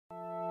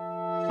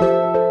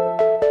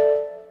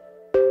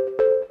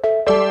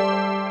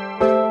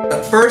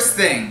first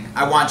thing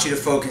I want you to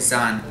focus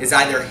on is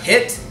either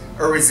HIIT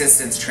or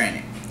resistance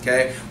training.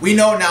 Okay? We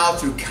know now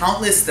through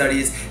countless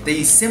studies that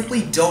you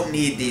simply don't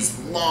need these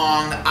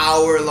long,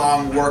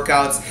 hour-long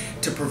workouts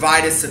to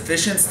provide a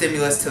sufficient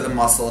stimulus to the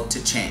muscle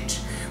to change.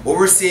 What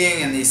we're seeing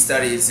in these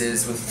studies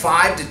is with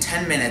 5 to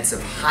 10 minutes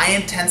of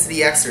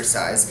high-intensity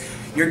exercise,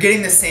 you're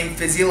getting the same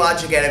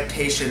physiologic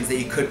adaptations that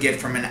you could get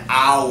from an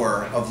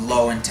hour of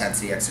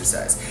low-intensity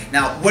exercise.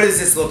 Now, what does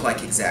this look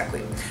like exactly?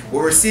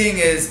 What we're seeing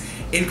is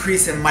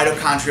increase in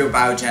mitochondrial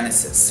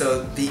biogenesis,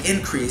 so the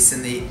increase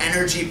in the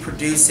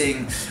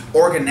energy-producing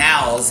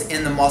organelles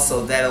in the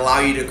muscle that allow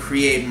you to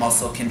create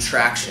muscle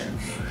contraction,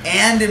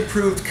 and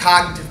improved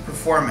cognitive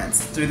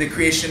performance through the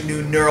creation of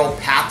new neural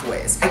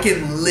pathways. I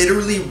can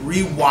literally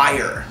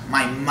rewire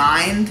my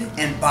mind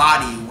and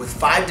body with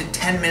 5 to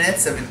 10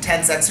 minutes of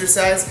intense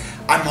exercise.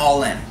 I'm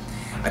all in.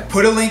 I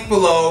put a link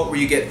below where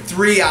you get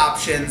 3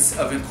 options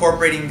of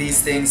incorporating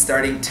these things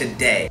starting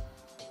today.